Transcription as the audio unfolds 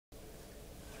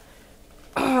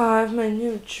I have my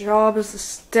new job as a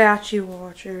statue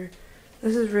watcher.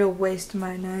 This is a real waste of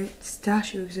my night.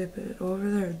 Statue exhibit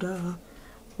over there, duh.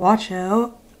 Watch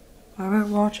out. Alright,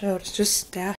 watch out. It's just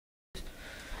statues.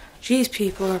 Jeez,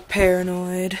 people are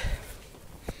paranoid.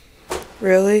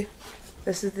 Really?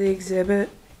 This is the exhibit?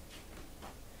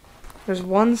 There's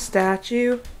one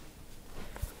statue?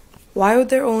 Why would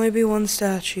there only be one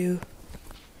statue?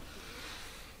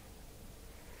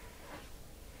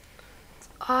 Its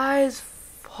eyes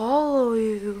follow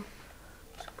you.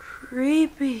 It's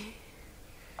creepy.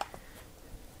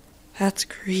 That's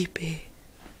creepy.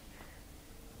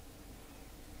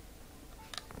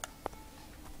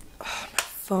 Oh, my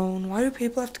phone. Why do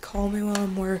people have to call me while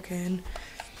I'm working?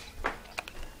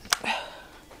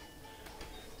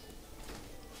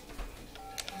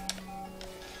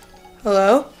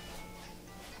 Hello?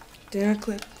 Did I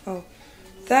click? Oh,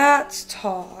 that's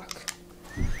talk.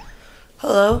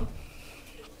 Hello?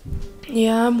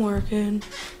 Yeah, I'm working.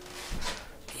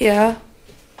 Yeah.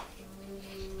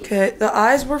 Okay, the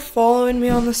eyes were following me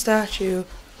on the statue.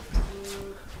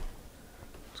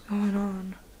 What's going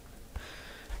on?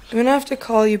 I'm gonna have to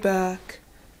call you back.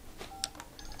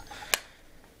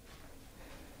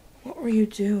 What were you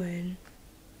doing?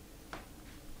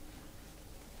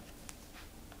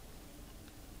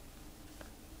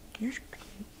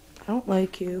 I don't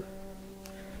like you.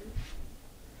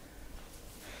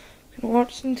 I'm gonna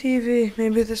watch some TV.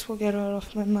 Maybe this will get it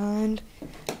off my mind.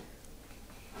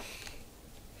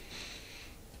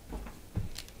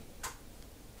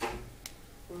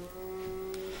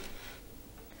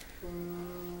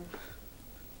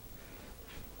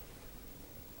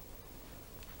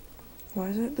 Why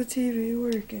isn't the TV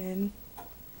working?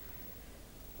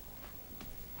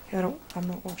 I'm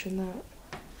not watching that.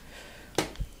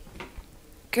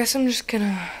 Guess I'm just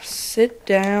gonna sit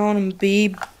down and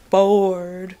be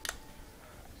bored.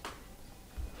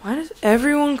 Why does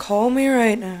everyone call me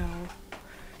right now?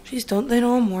 Jeez, don't they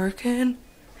know I'm working?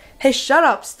 Hey, shut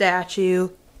up, statue.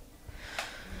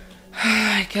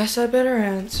 I guess I better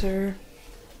answer.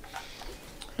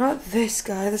 Not this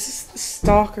guy, this is the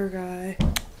stalker guy.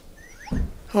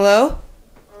 Hello?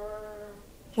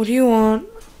 What do you want?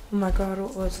 Oh my god,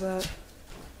 what was that?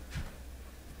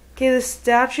 Okay, the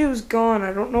statue is gone.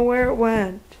 I don't know where it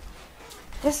went.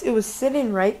 Yes, it was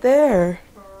sitting right there.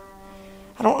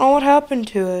 I don't know what happened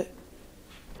to it.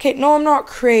 Okay, no, I'm not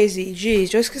crazy. Jeez,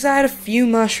 just because I had a few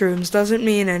mushrooms doesn't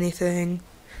mean anything.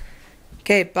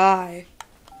 Okay, bye.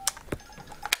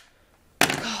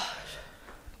 God.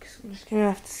 Guess I'm just gonna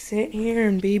have to sit here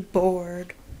and be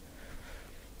bored.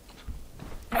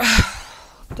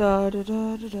 Da da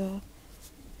da da da.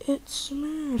 It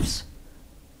Smurfs.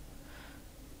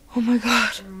 Oh my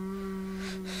god.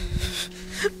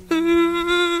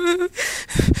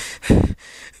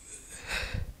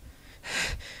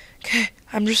 Okay,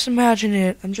 I'm just imagining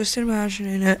it. It's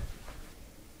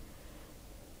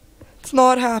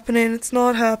not happening. It's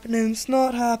not happening. It's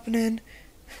not happening.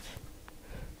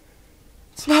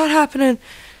 It's not happening.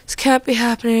 This can't be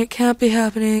happening. It can't be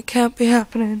happening. It can't be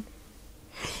happening.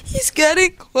 He's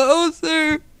getting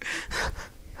closer.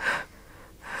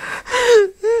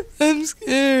 I'm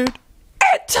scared.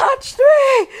 It touched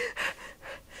me!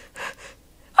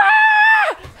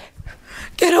 Ah!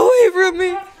 Get away from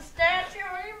me! The statue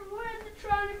even went to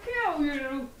try to kill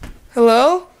you.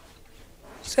 Hello?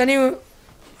 Is anyone...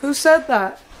 Who said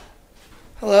that?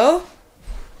 Hello?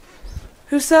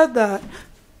 Who said that?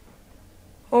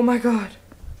 Oh my god.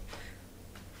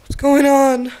 What's going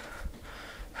on?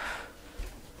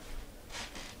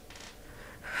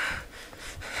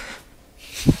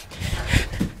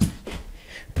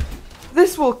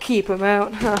 This will keep him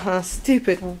out. Haha,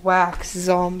 stupid wax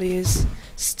zombies,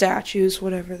 statues,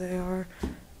 whatever they are.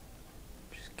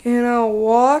 Just gonna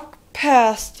walk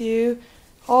past you,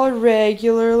 all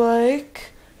regular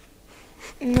like.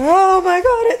 Oh my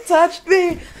god, it touched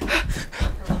me!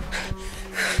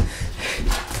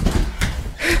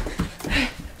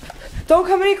 Don't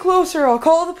come any closer, I'll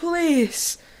call the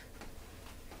police.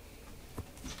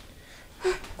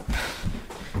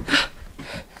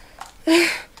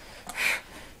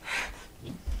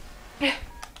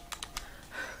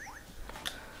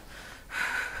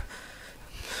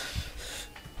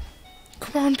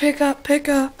 Come on, pick up.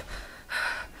 Come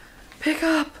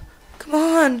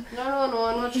on.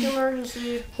 911, what's your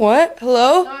emergency? What?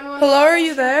 Hello? 911. Hello, are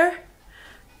you there?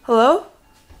 Hello?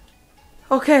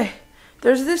 Okay.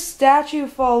 There's this statue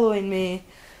following me.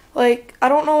 Like, I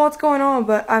don't know what's going on,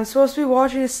 but I'm supposed to be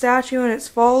watching a statue and it's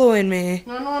following me.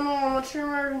 911, what's your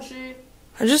emergency?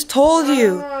 I just told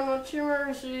you. 911, what's your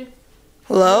emergency?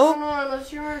 Hello? 911,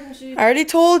 what's your emergency? I already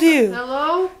told you.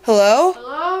 Hello? Hello?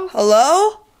 Hello?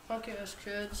 Hello? punk ass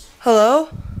kids. Hello?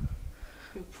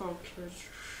 You punk kids.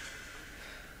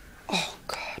 Oh,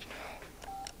 God,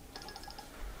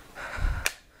 no.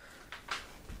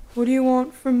 What do you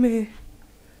want from me?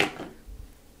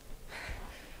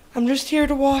 I'm just here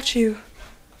to watch you.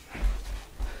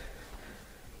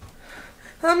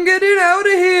 I'm getting out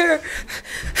of here.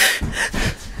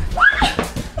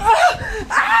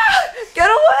 Get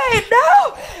away!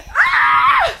 No!